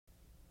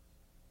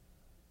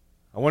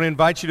I want to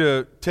invite you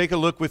to take a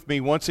look with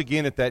me once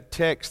again at that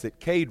text that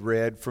Cade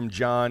read from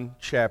John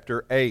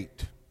chapter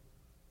 8.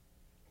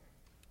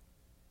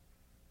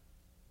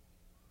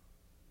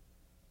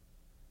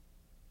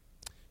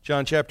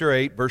 John chapter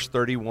 8, verse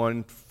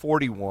 31,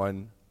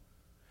 41.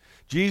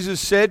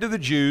 Jesus said to the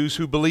Jews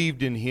who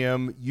believed in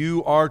him,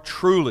 "You are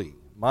truly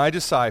my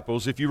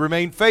disciples. If you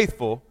remain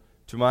faithful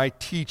to my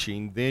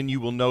teaching, then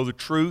you will know the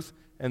truth,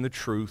 and the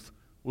truth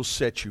will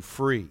set you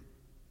free."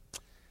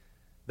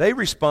 They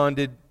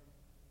responded,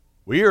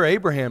 "We are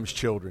Abraham's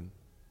children.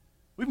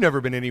 We've never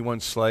been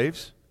anyone's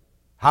slaves.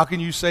 How can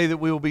you say that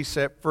we will be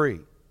set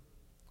free?"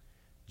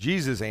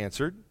 Jesus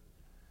answered,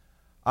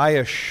 "I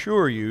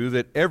assure you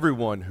that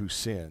everyone who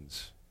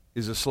sins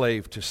is a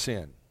slave to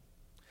sin.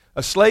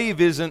 A slave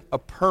isn't a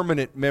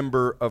permanent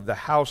member of the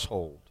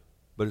household,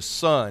 but a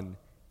son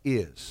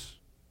is.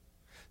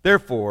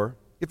 Therefore,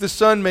 if the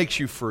Son makes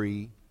you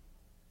free,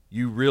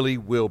 you really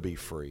will be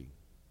free.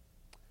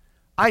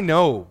 I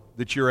know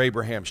that you're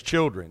Abraham's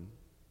children,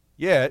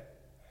 yet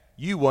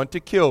you want to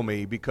kill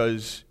me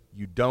because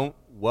you don't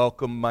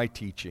welcome my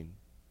teaching.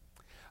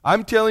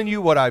 I'm telling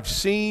you what I've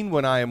seen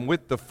when I am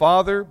with the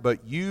Father,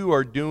 but you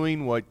are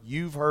doing what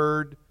you've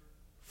heard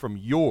from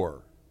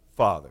your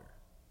father."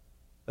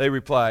 They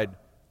replied,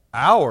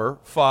 "Our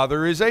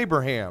father is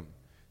Abraham."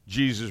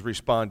 Jesus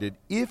responded,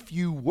 "If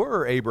you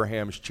were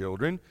Abraham's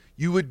children,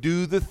 you would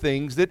do the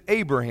things that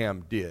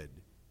Abraham did.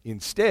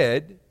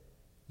 Instead,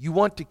 you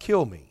want to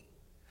kill me,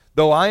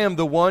 though I am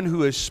the one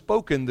who has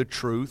spoken the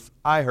truth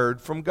I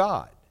heard from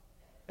God.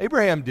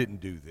 Abraham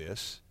didn't do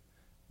this.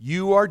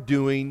 You are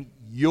doing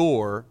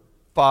your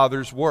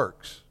father's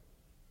works."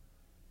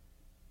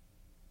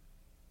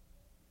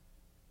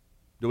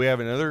 Do we have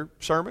another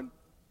sermon?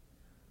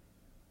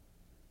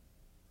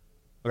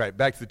 Okay,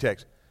 back to the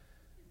text.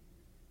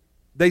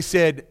 They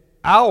said,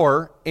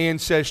 "Our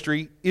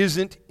ancestry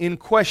isn't in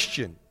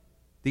question.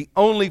 The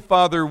only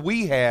father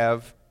we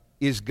have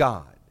is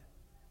God."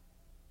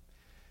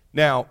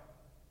 Now,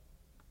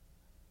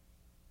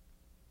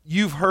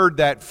 you've heard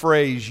that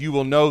phrase, "You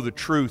will know the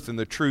truth, and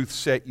the truth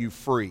set you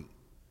free."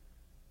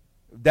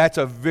 That's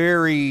a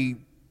very,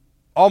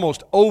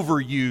 almost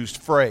overused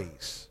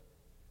phrase.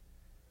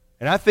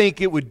 And I think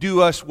it would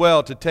do us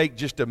well to take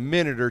just a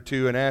minute or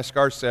two and ask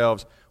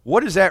ourselves,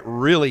 what does that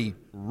really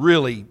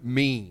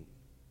mean?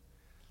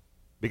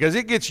 Because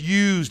it gets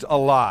used a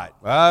lot.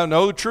 "I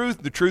know the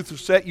truth will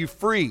set you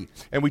free."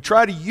 And we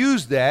try to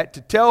use that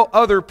to tell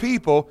other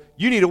people,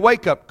 you need a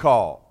wake-up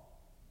call.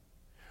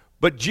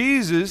 But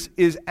Jesus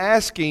is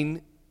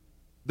asking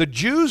the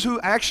Jews who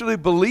actually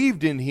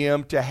believed in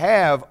him to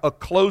have a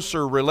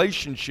closer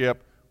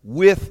relationship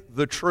with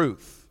the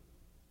truth.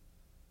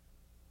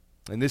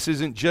 And this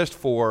isn't just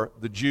for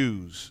the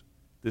Jews.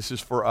 This is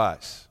for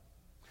us.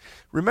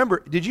 Remember,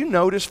 did you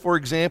notice, for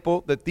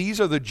example, that these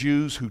are the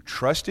Jews who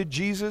trusted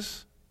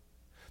Jesus?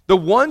 The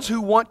ones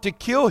who want to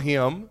kill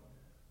him,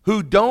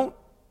 who don't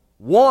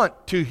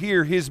want to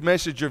hear his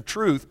message of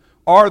truth,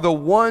 are the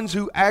ones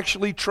who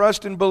actually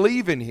trust and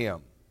believe in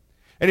him.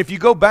 And if you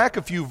go back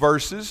a few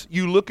verses,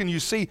 you look and you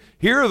see,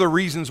 here are the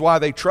reasons why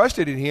they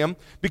trusted in him,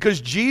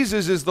 because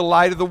Jesus is the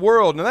light of the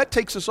world. Now that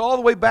takes us all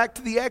the way back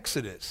to the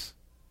Exodus.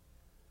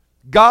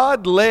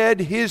 God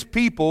led his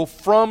people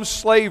from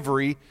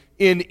slavery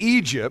in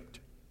Egypt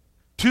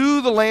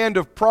to the land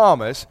of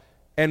promise,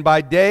 and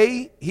by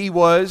day he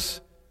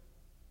was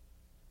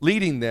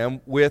leading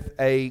them with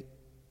a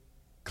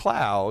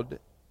cloud.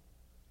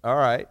 All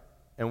right.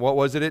 And what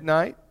was it at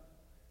night?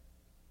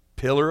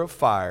 Pillar of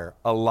fire,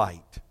 a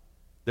light.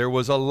 There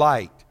was a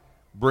light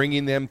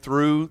bringing them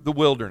through the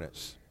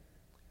wilderness.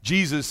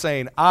 Jesus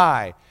saying,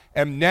 "I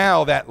am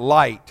now that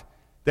light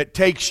that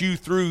takes you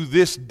through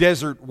this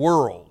desert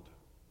world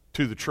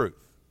to the truth."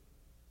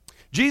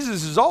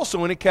 Jesus is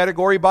also in a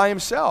category by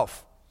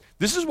himself.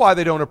 This is why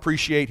they don't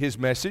appreciate his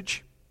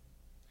message.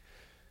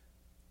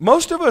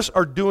 Most of us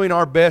are doing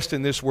our best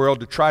in this world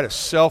to try to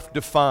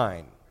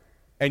self-define.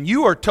 And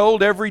you are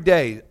told every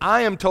day,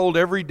 I am told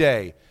every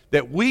day,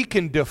 that we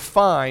can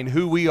define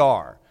who we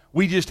are.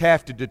 We just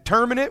have to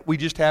determine it. We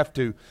just have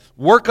to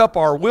work up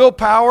our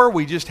willpower.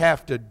 We just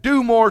have to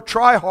do more,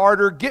 try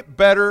harder, get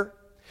better.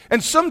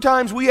 And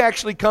sometimes we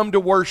actually come to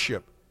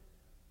worship.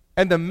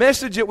 And the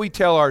message that we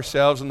tell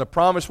ourselves and the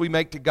promise we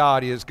make to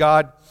God is,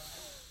 "God,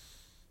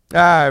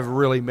 I've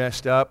really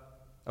messed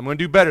up. I'm going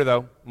to do better,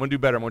 though. I'm going to do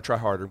better. I'm going to try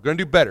harder. I'm going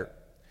to do better.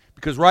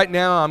 Because right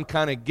now I'm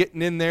kind of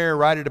getting in there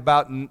right at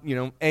about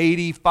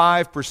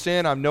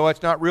 85%. I know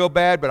it's not real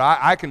bad, but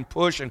I can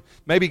push and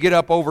maybe get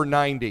up over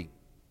 90.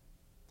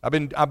 I've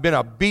been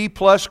a B+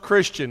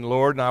 Christian,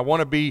 Lord, and I want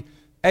to be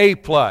A+.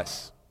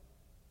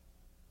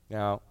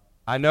 Now,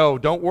 I know,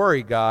 don't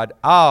worry, God,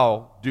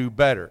 I'll do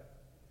better."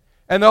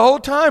 And the whole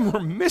time we're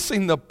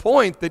missing the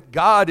point that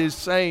God is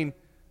saying,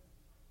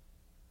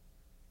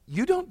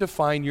 you don't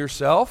define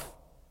yourself.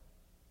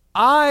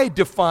 I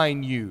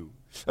define you.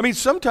 I mean,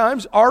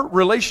 sometimes our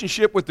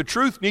relationship with the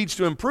truth needs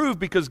to improve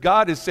because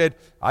God has said,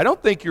 I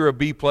don't think you're a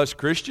B+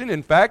 Christian.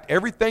 In fact,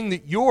 everything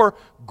that you're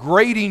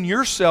grading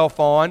yourself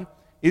on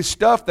is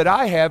stuff that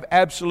I have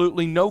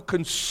absolutely no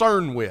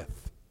concern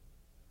with.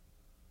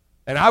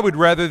 And I would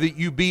rather that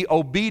you be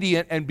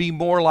obedient and be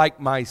more like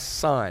my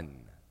son.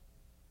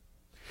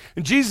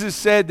 And Jesus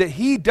said that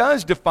he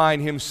does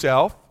define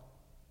himself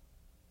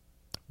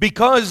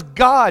because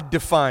God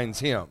defines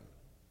him.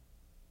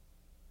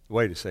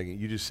 Wait a second,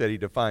 you just said he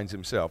defines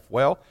himself.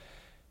 Well,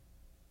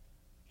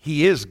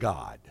 he is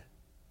God.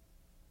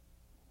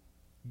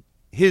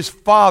 His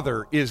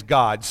Father is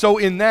God. So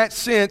in that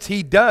sense,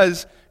 he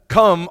does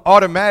come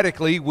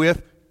automatically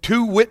with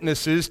two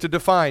witnesses to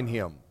define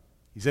him.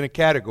 He's in a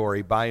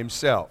category by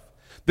himself.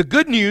 The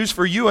good news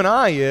for you and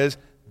I is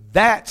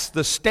that's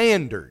the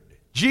standard.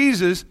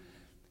 Jesus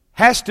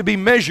has to be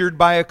measured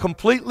by a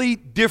completely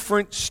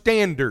different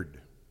standard.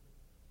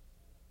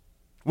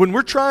 When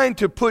we're trying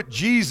to put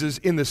Jesus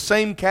in the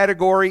same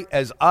category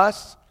as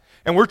us,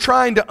 and we're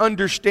trying to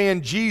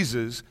understand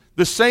Jesus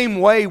the same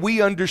way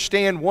we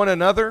understand one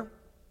another,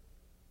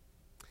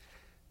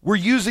 we're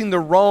using the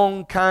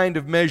wrong kind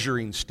of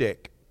measuring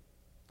stick.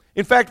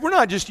 In fact, we're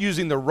not just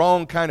using the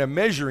wrong kind of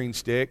measuring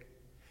stick.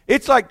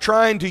 It's like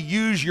trying to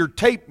use your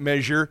tape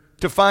measure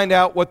to find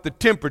out what the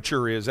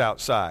temperature is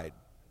outside.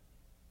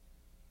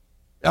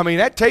 I mean,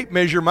 that tape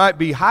measure might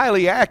be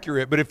highly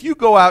accurate, but if you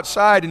go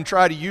outside and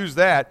try to use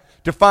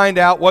that to find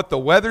out what the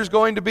weather's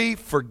going to be,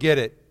 forget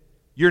it.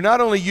 You're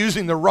not only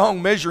using the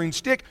wrong measuring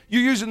stick,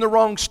 you're using the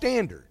wrong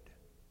standard.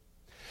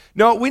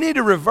 No, we need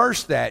to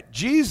reverse that.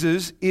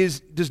 Jesus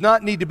does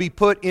not need to be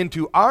put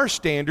into our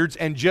standards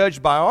and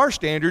judged by our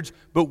standards,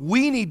 but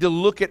we need to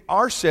look at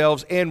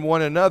ourselves and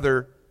one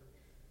another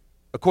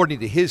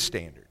according to his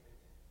standard.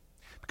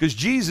 Because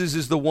Jesus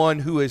is the one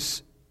who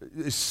is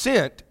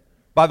sent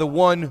by the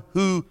one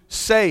who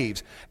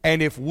saves.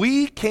 And if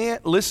we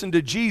can't listen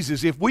to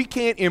Jesus, if we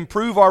can't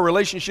improve our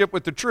relationship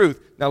with the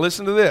truth, now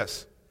listen to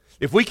this.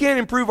 If we can't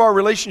improve our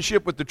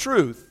relationship with the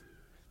truth,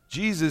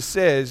 Jesus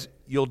says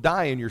you'll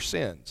die in your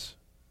sins.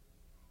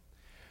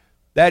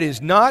 That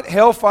is not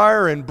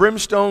hellfire and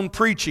brimstone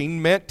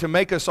preaching meant to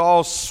make us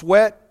all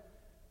sweat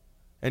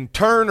and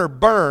turn or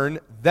burn.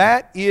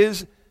 That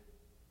is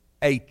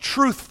a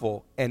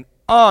truthful and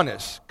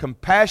honest,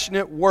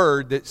 compassionate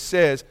word that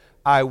says,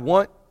 I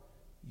want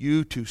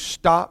you to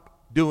stop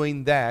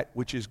doing that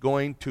which is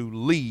going to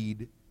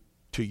lead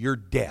to your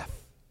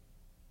death.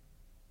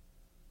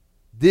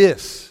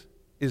 This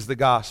is the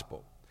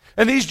gospel.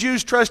 And these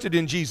Jews trusted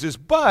in Jesus,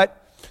 but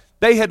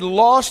they had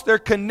lost their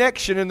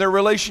connection and their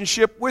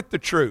relationship with the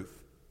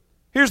truth.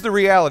 Here's the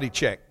reality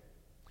check.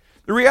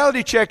 The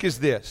reality check is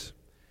this: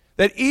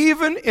 that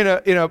even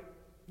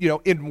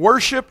in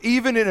worship,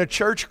 even in a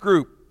church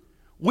group,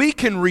 we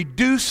can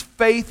reduce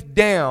faith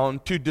down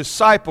to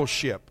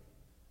discipleship,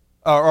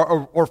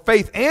 or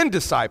faith and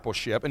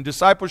discipleship. And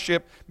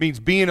discipleship means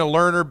being a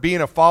learner,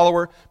 being a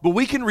follower. But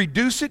we can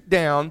reduce it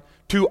down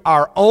to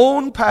our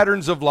own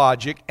patterns of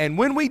logic. And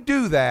when we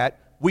do that,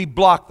 we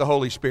block the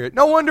Holy Spirit.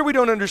 No wonder we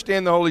don't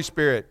understand the Holy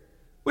Spirit.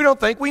 We don't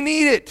think we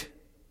need it.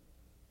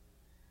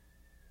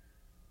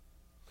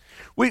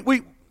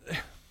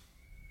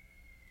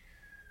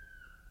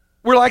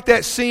 We're like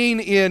that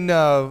scene in,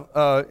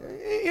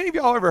 any of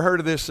y'all ever heard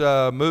of this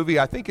movie?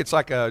 I think it's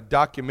like a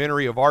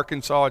documentary of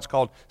Arkansas. It's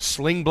called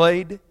Sling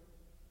Blade.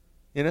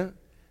 You know?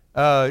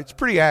 It's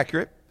pretty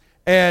accurate.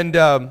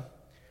 And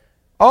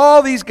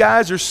all these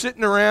guys are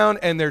sitting around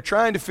and they're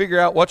trying to figure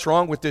out what's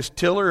wrong with this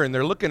tiller, and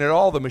they're looking at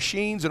all the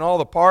machines and all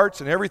the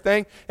parts and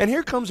everything. And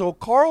here comes old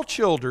Carl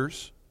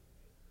Childers,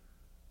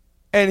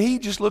 and he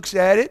just looks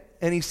at it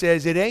and he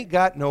says, it ain't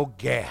got no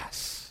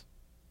gas.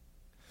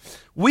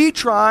 We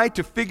try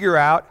to figure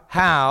out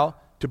how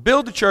to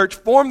build the church,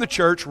 form the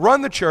church,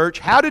 run the church,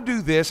 how to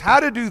do this, how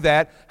to do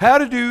that, how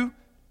to do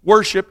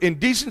worship in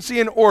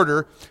decency and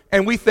order,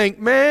 and we think,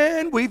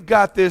 man, we've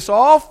got this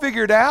all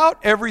figured out,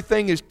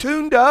 everything is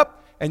tuned up,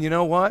 and you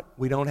know what?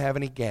 We don't have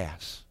any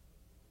gas.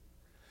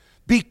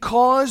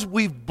 Because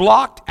we've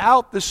blocked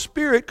out the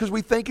Spirit because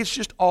we think it's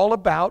just all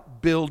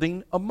about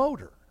building a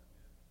motor.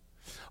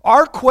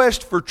 Our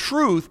quest for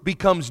truth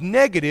becomes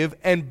negative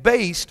and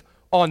based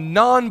on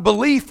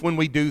non-belief when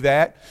we do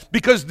that,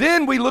 because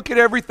then we look at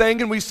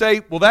everything and we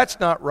say, well, that's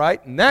not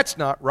right, and that's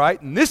not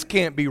right, and this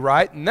can't be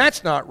right, and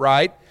that's not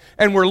right,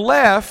 and we're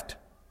left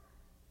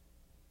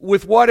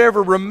with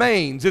whatever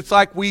remains. It's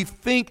like we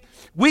think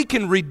we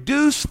can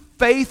reduce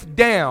faith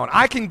down.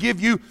 I can give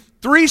you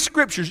 3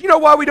 scriptures. You know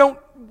why we don't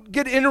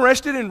get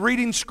interested in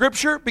reading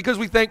Scripture? Because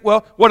we think,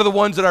 well, what are the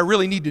ones that I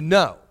really need to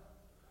know?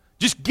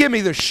 Just give me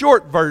the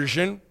short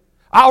version.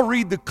 I'll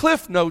read the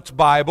Cliff Notes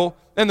Bible,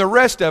 and the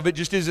rest of it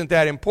just isn't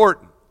that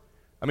important.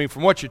 I mean,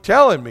 from what you're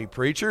telling me,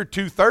 preacher,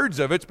 2/3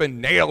 of it's been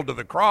nailed to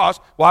the cross.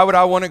 Why would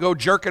I want to go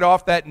jerk it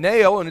off that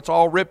nail and it's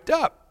all ripped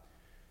up?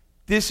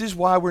 This is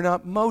why we're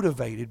not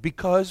motivated,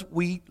 because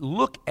we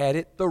look at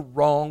it the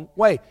wrong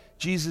way.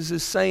 Jesus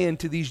is saying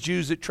to these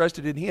Jews that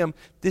trusted in him,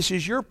 this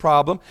is your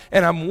problem,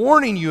 and I'm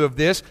warning you of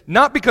this,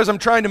 not because I'm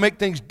trying to make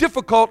things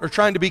difficult or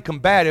trying to be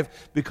combative,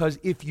 because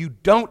if you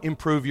don't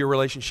improve your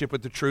relationship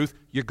with the truth,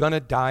 you're going to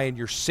die in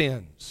your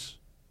sins.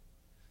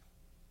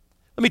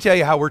 Let me tell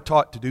you how we're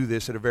taught to do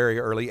this at a very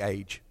early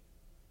age.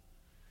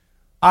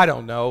 I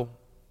don't know.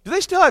 Do they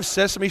still have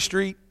Sesame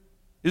Street?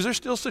 Is there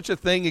still such a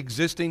thing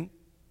existing?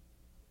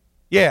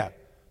 Yeah,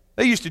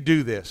 they used to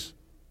do this.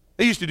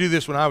 They used to do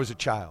this when I was a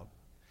child.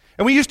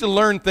 And we used to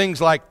learn things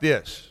like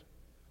this.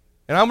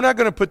 And I'm not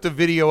going to put the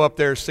video up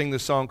there, sing the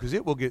song, because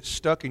it will get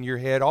stuck in your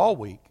head all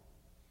week.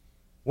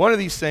 One of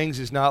these things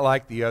is not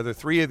like the other.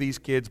 3 of these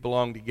kids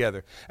belong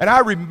together. And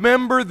I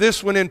remember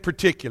this one in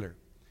particular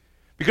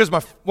because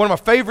one of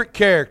my favorite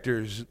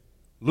characters,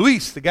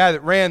 Luis, the guy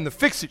that ran the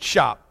Fix-It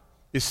shop,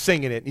 is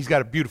singing it. He's got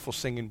a beautiful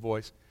singing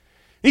voice.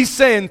 He's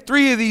saying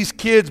 3 of these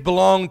kids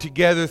belong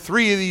together.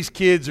 3 of these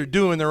kids are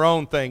doing their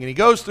own thing. And he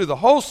goes through the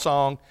whole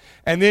song,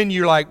 and then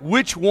you're like,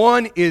 which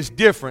one is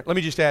different? Let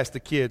me just ask the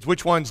kids,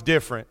 which one's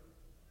different?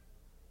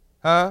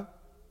 Huh?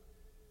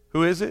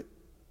 Who is it?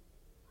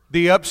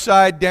 The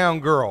upside down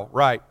girl.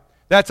 Right.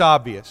 That's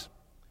obvious.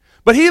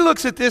 But he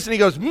looks at this and he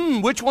goes,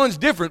 which one's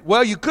different?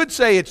 Well, you could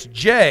say it's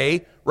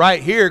Jay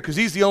right here because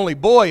he's the only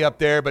boy up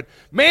there. But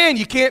man,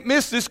 you can't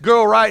miss this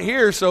girl right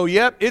here. So,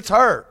 yep, it's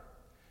her.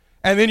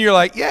 And then you're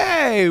like,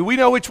 yay, we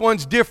know which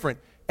one's different.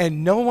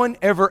 And no one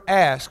ever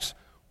asks,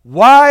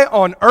 why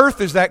on earth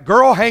is that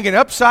girl hanging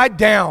upside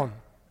down?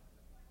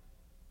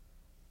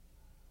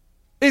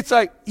 It's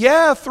like,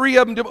 yeah, 3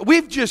 of them.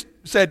 We've just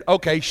said,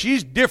 okay,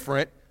 she's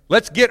different.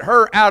 Let's get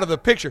her out of the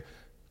picture.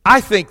 I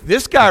think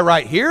this guy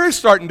right here is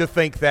starting to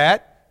think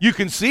that. You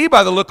can see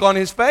by the look on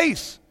his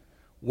face.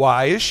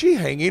 Why is she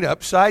hanging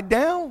upside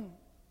down?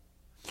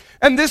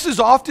 And this is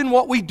often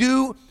what we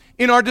do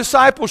in our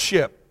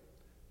discipleship.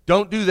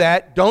 Don't do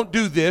that. Don't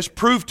do this.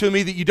 Prove to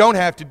me that you don't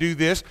have to do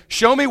this.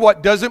 Show me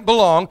what doesn't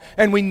belong.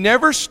 And we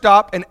never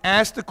stop and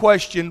ask the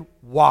question,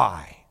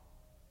 why?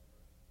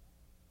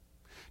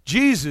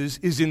 Jesus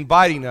is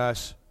inviting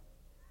us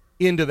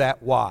into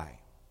that why.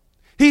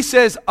 He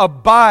says,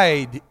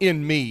 abide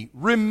in me,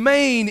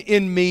 remain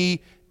in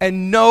me,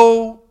 and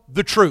know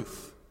the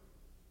truth.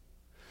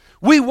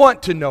 We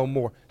want to know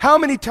more. How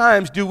many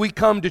times do we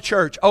come to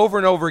church over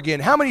and over again?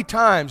 How many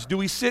times do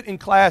we sit in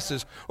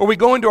classes or we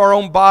go into our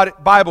own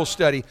Bible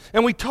study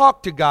and we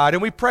talk to God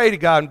and we pray to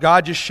God, and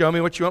God, just show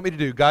me what you want me to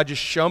do. God,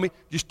 just show me,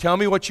 just tell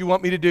me what you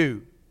want me to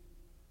do.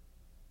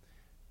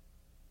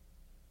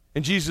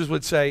 And Jesus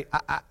would say,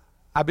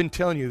 I've been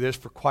telling you this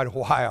for quite a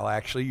while,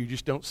 actually. You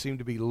just don't seem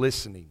to be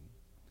listening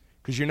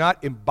because you're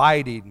not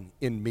abiding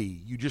in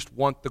me. You just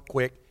want the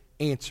quick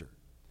answer.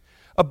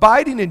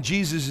 Abiding in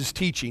Jesus'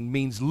 teaching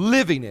means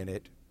living in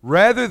it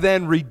rather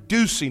than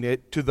reducing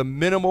it to the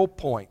minimal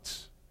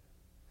points.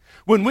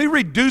 When we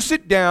reduce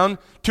it down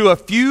to a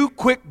few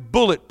quick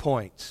bullet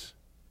points,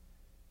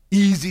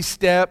 easy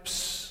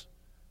steps,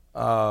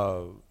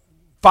 5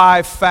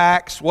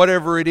 facts,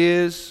 whatever it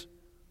is,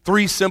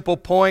 3 simple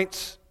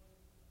points,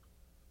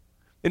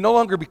 it no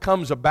longer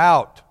becomes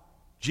about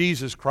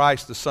Jesus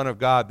Christ, the Son of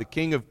God, the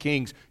King of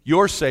Kings,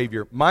 your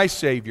Savior, my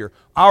Savior,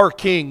 our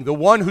King, the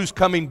one who's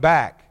coming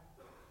back.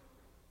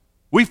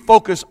 We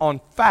focus on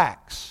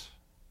facts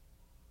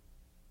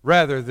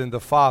rather than the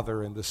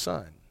Father and the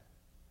Son.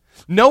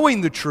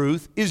 Knowing the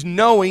truth is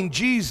knowing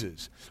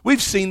Jesus.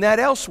 We've seen that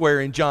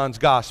elsewhere in John's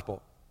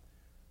Gospel.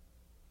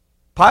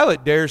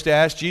 Pilate dares to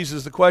ask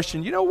Jesus the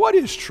question, what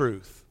is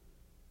truth?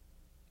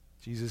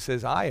 Jesus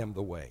says, I am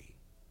the way,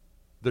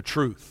 the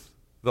truth,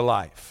 the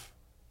life.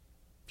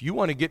 If you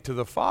want to get to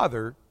the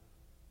Father,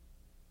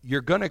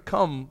 you're going to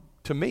come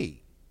to me.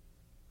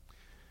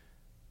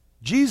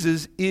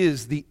 Jesus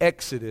is the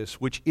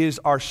Exodus, which is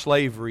our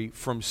slavery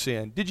from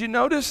sin. Did you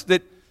notice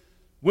that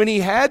when he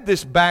had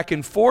this back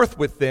and forth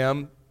with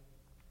them,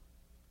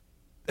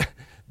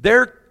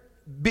 they're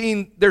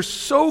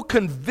so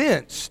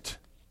convinced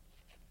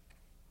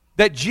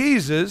that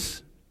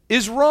Jesus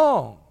is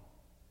wrong.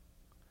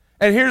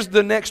 And here's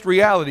the next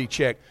reality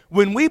check.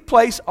 When we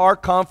place our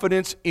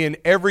confidence in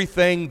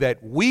everything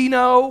that we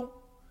know,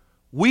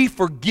 we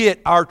forget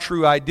our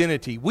true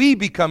identity. We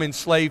become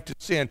enslaved to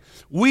sin.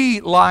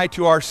 We lie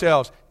to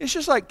ourselves. It's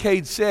just like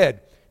Cade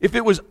said. If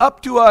it was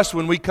up to us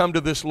when we come to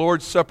this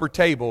Lord's Supper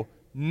table,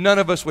 none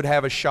of us would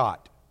have a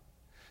shot.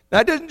 Now,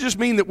 that doesn't just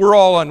mean that we're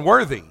all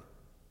unworthy.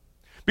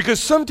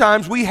 Because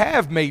sometimes we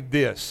have made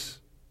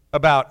this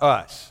about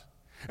us.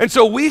 And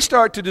so we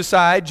start to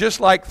decide, just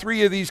like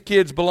 3 of these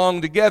kids belong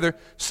together,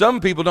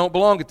 some people don't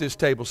belong at this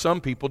table, some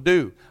people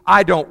do.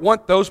 I don't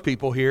want those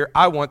people here,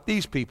 I want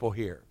these people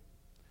here.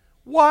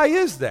 Why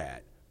is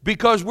that?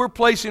 Because we're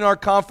placing our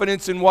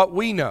confidence in what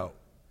we know.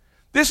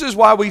 This is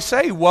why we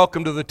say,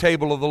 welcome to the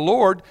table of the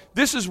Lord.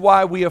 This is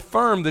why we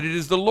affirm that it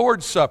is the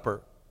Lord's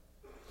Supper.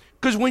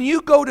 Because when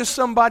you go to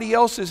somebody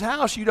else's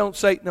house, you don't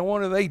say, now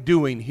what are they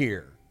doing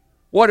here?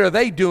 What are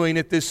they doing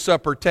at this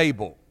supper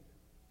table?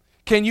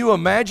 Can you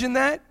imagine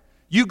that?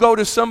 You go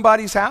to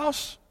somebody's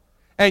house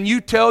and you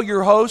tell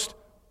your host,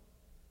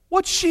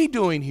 what's she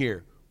doing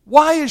here?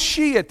 Why is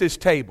she at this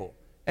table?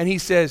 And he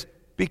says,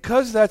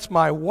 because that's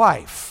my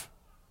wife.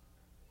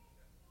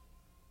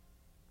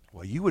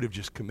 Well, you would have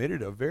just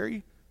committed a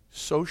very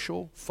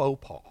social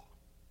faux pas.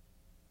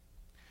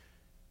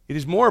 It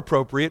is more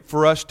appropriate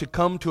for us to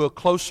come to a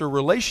closer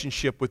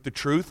relationship with the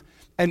truth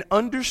and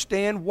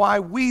understand why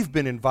we've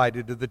been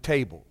invited to the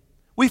table.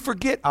 We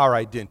forget our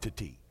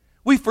identity.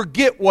 We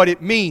forget what it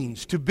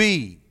means to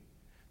be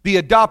the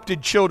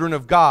adopted children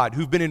of God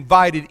who've been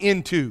invited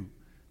into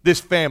this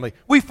family.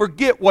 We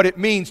forget what it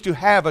means to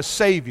have a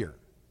Savior.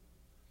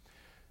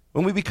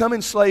 When we become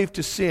enslaved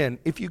to sin,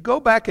 if you go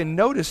back and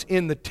notice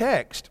in the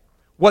text,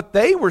 what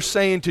they were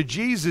saying to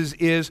Jesus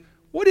is,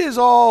 what is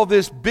all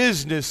this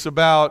business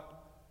about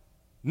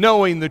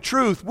knowing the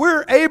truth?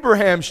 We're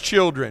Abraham's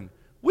children.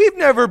 We've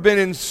never been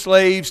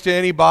enslaved to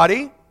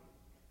anybody.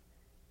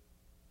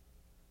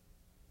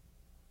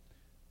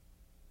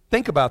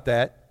 Think about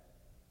that.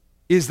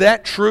 Is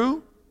that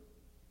true?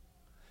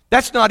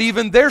 That's not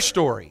even their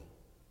story.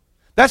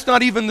 That's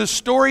not even the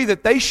story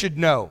that they should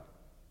know.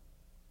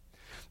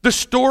 The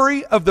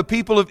story of the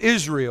people of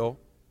Israel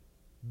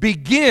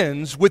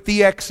begins with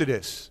the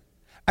Exodus.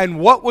 And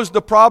what was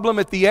the problem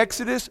at the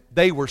Exodus?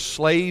 They were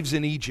slaves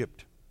in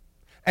Egypt.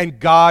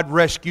 And God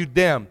rescued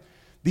them.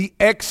 The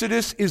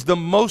Exodus is the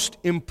most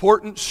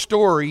important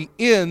story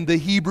in the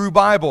Hebrew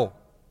Bible.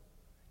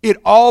 It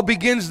all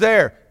begins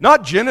there,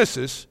 not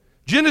Genesis.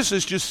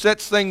 Genesis just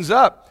sets things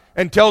up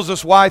and tells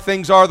us why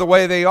things are the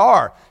way they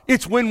are.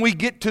 It's when we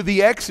get to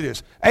the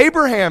Exodus.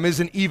 Abraham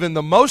isn't even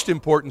the most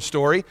important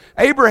story.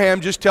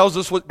 Abraham just tells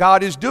us what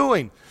God is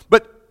doing.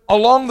 But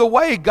along the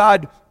way,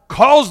 God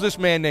calls this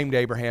man named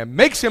Abraham,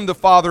 makes him the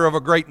father of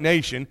a great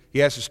nation. He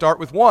has to start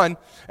with one.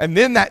 And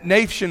then that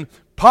nation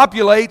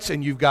populates,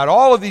 and you've got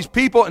all of these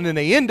people, and then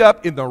they end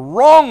up in the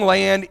wrong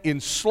land,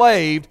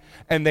 enslaved,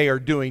 and they are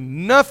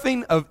doing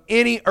nothing of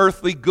any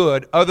earthly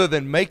good other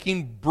than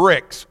making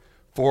bricks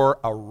for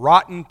a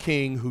rotten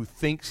king who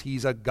thinks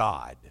he's a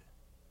god.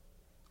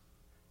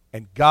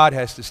 And God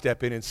has to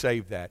step in and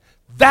save that.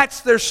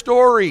 That's their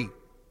story.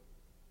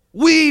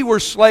 We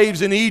were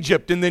slaves in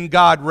Egypt, and then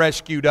God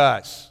rescued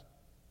us.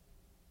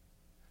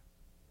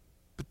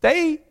 But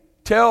they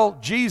tell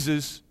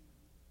Jesus,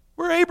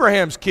 we're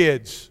Abraham's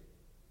kids.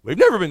 We've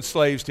never been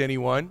slaves to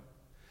anyone.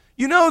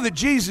 You know that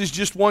Jesus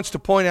just wants to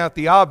point out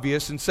the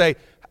obvious and say,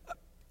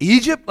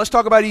 Egypt? Let's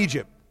talk about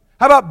Egypt.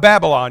 How about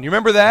Babylon? You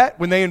remember that?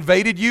 When they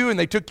invaded you and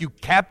they took you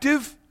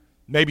captive?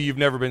 Maybe you've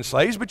never been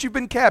slaves, but you've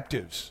been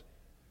captives.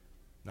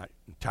 Not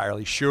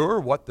entirely sure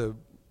what the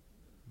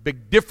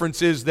big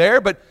difference is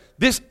there, but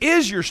this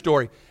is your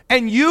story.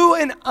 And you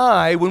and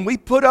I, when we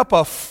put up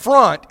a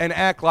front and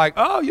act like,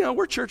 oh,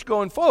 we're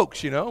church-going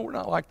folks, we're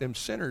not like them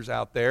sinners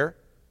out there.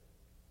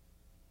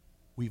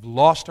 We've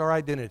lost our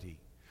identity.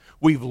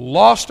 We've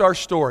lost our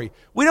story.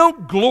 We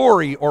don't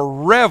glory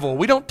or revel.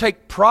 We don't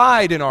take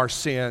pride in our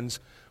sins.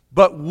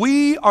 But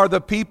we are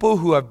the people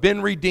who have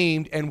been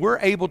redeemed, and we're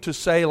able to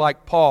say,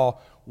 like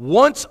Paul,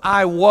 once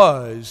I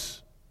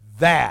was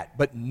that,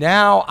 but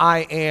now I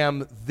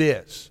am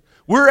this.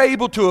 We're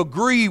able to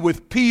agree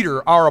with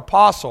Peter, our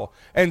apostle,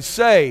 and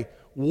say,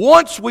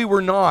 once we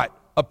were not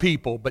a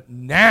people, but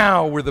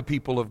now we're the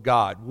people of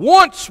God.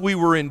 Once we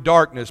were in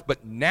darkness,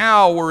 but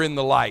now we're in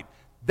the light.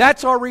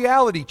 That's our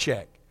reality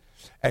check.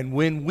 And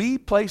when we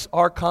place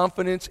our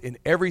confidence in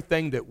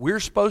everything that we're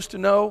supposed to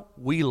know,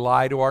 we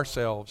lie to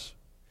ourselves.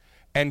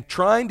 And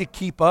trying to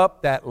keep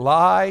up that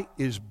lie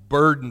is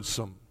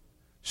burdensome.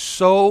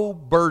 So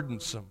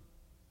burdensome.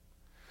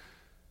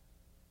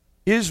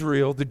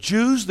 Israel, the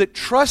Jews that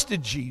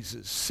trusted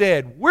Jesus,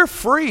 said, we're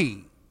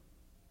free.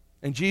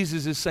 And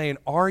Jesus is saying,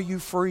 are you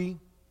free?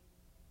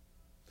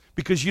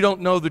 Because you don't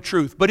know the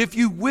truth. But if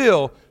you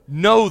will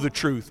know the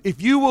truth,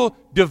 if you will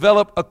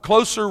develop a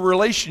closer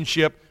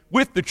relationship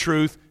with the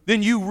truth,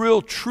 then you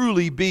will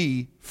truly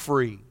be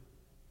free.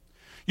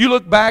 You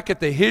look back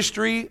at the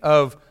history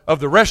of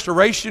the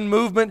Restoration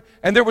movement,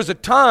 and there was a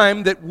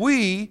time that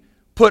we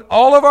put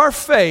all of our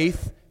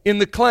faith in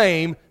the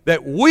claim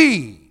that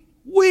we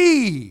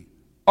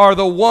are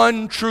the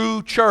one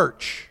true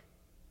church.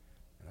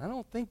 And I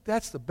don't think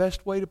that's the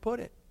best way to put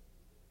it.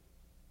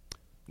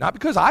 Not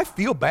because I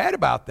feel bad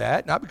about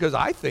that, not because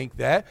I think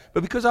that,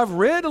 but because I've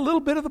read a little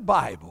bit of the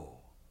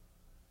Bible.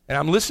 And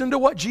I'm listening to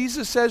what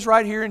Jesus says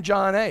right here in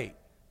John 8.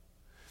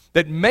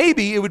 That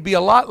maybe it would be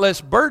a lot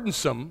less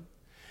burdensome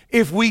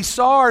if we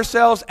saw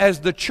ourselves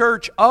as the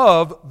church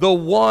of the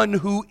one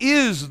who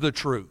is the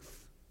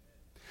truth.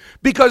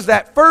 Because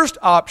that first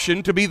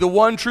option, to be the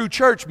one true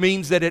church,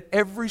 means that at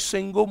every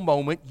single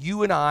moment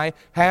you and I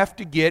have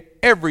to get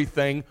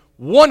everything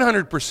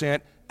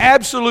 100%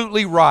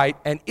 absolutely right,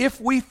 and if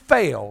we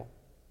fail,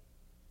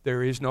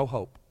 there is no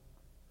hope.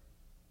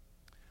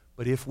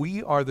 But if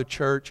we are the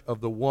church of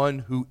the one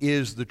who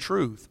is the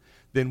truth,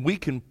 then we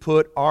can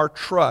put our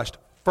trust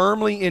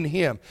firmly in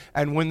Him.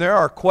 And when there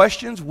are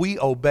questions, we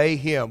obey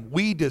Him.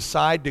 We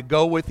decide to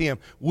go with Him.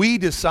 We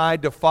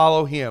decide to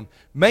follow Him.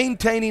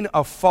 Maintaining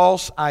a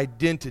false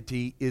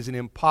identity is an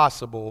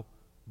impossible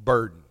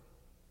burden.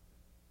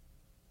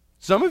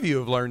 Some of you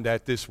have learned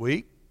that this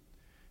week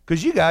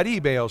because you got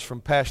emails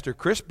from Pastor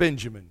Chris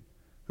Benjamin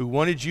who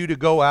wanted you to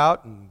go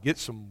out and get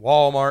some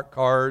Walmart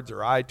cards or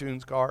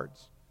iTunes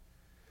cards.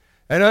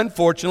 And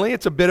unfortunately,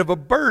 it's a bit of a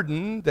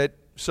burden that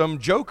some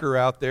joker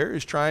out there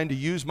is trying to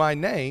use my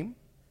name,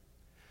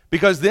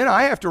 because then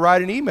I have to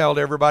write an email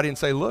to everybody and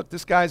say, look,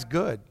 this guy's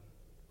good.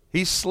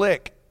 He's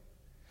slick.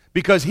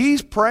 Because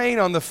he's preying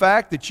on the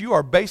fact that you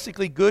are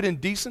basically good and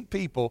decent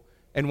people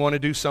and want to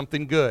do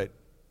something good.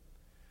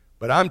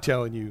 But I'm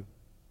telling you,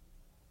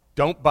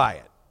 don't buy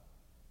it.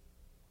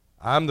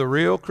 I'm the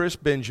real Chris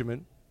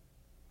Benjamin,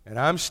 and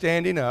I'm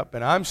standing up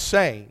and I'm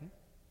saying,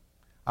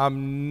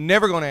 I'm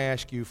never going to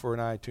ask you for an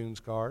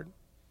iTunes card.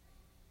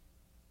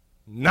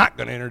 I'm not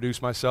going to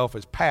introduce myself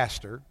as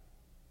pastor.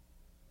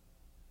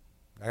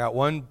 I got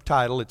one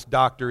title, it's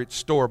doctor, it's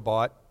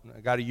store-bought. I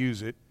got to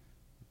use it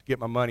to get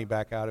my money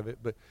back out of it.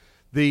 But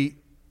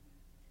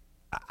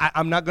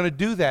I'm not going to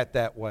do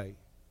that way.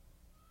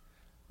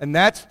 And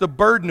that's the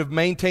burden of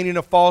maintaining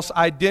a false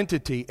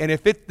identity. And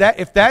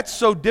if that's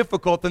so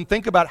difficult, then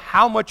think about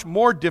how much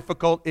more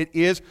difficult it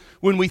is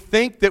when we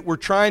think that we're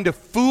trying to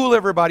fool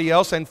everybody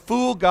else and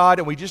fool God,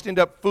 and we just end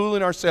up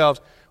fooling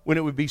ourselves, when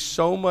it would be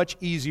so much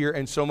easier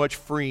and so much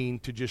freeing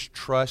to just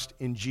trust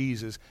in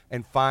Jesus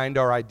and find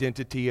our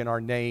identity and our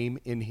name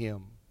in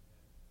Him.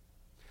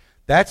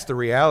 That's the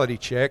reality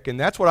check, and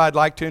that's what I'd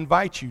like to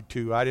invite you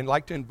to. I'd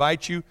like to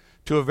invite you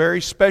to a very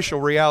special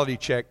reality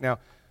check. Now,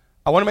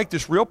 I want to make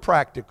this real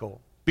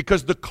practical,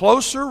 because the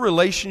closer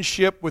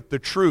relationship with the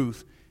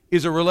truth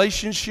is a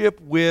relationship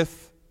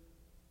with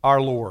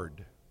our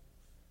Lord.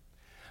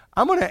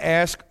 I'm going to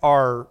ask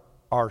our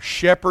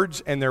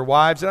shepherds and their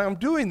wives, and I'm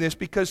doing this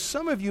because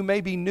some of you may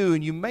be new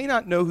and you may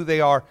not know who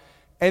they are,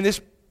 and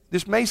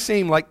this may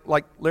seem like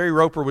Larry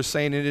Roper was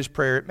saying in his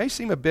prayer, it may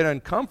seem a bit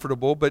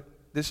uncomfortable, but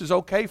this is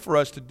okay for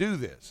us to do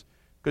this,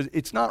 because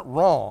it's not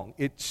wrong.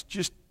 It's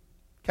just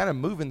kind of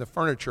moving the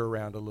furniture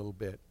around a little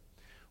bit.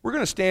 We're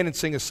going to stand and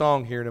sing a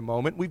song here in a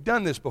moment. We've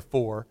done this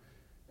before,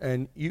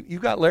 and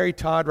you've got Larry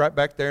Todd right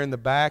back there in the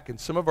back, and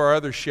some of our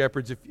other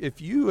shepherds. If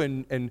you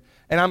and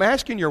I'm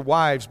asking your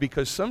wives,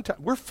 because sometimes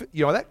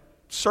that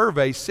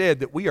survey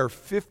said that we are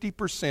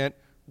 50%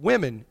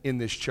 women in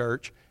this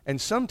church, and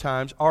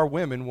sometimes our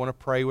women want to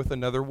pray with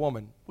another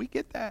woman. We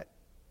get that.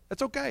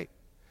 That's okay.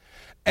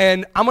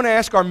 And I'm going to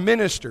ask our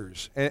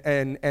ministers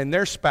and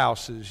their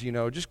spouses,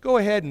 just go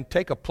ahead and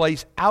take a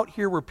place out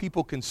here where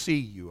people can see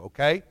you,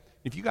 okay?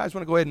 If you guys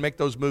want to go ahead and make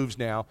those moves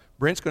now,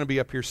 Brent's going to be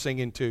up here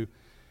singing too.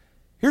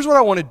 Here's what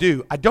I want to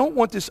do. I don't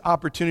want this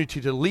opportunity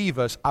to leave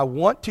us. I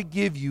want to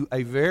give you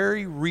a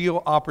very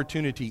real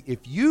opportunity. If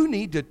you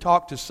need to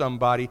talk to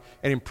somebody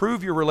and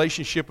improve your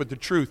relationship with the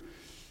truth,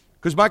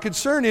 because my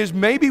concern is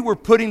maybe we're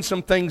putting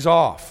some things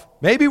off.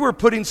 Maybe we're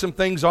putting some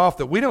things off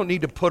that we don't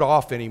need to put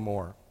off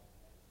anymore.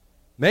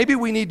 Maybe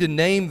we need to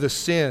name the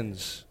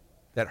sins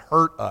that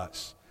hurt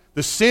us,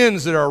 the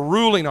sins that are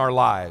ruling our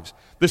lives,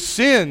 the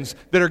sins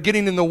that are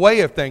getting in the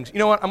way of things. You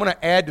know what? I'm going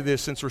to add to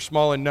this since we're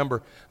small in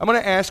number. I'm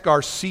going to ask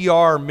our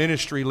CR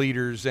ministry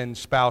leaders and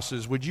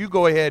spouses, would you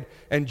go ahead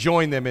and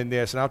join them in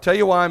this? And I'll tell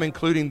you why I'm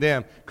including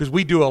them, because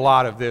we do a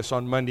lot of this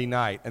on Monday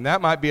night. And that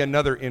might be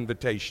another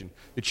invitation,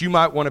 that you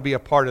might want to be a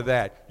part of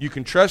that. You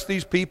can trust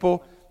these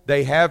people.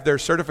 They have their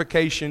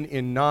certification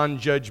in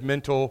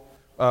non-judgmental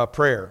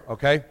prayer,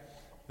 okay?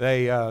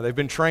 They've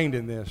been trained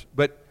in this.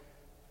 But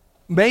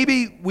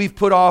maybe we've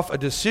put off a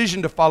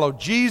decision to follow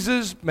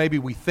Jesus. Maybe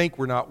we think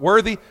we're not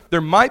worthy. There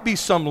might be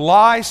some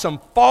lie,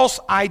 some false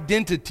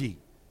identity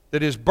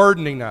that is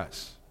burdening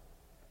us.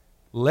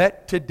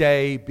 Let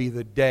today be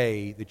the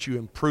day that you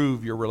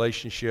improve your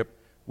relationship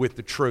with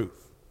the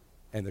truth,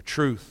 and the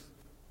truth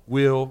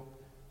will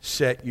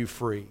set you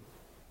free.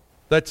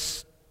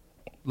 Let's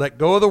let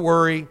go of the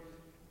worry,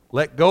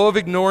 let go of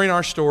ignoring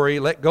our story,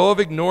 let go of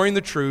ignoring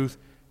the truth,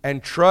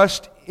 and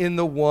trust in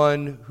the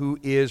one who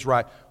is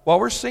right. While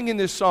we're singing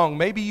this song,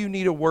 maybe you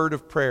need a word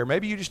of prayer.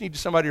 Maybe you just need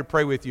somebody to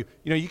pray with you.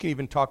 You can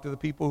even talk to the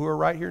people who are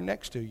right here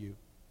next to you.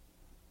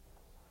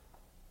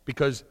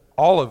 Because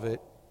all of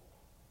it,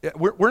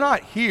 we're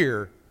not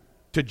here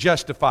to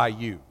justify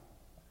you.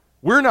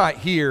 We're not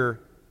here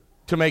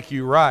to make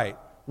you right.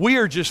 We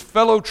are just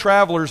fellow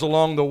travelers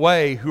along the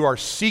way who are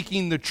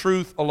seeking the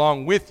truth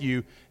along with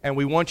you, and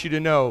we want you to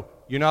know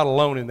you're not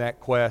alone in that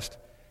quest.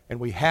 And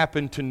we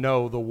happen to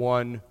know the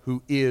one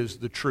who is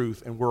the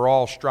truth, and we're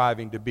all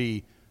striving to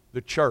be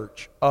the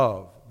church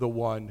of the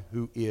one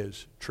who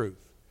is truth.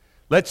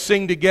 Let's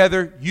sing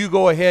together. You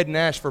go ahead and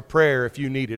ask for prayer if you need it.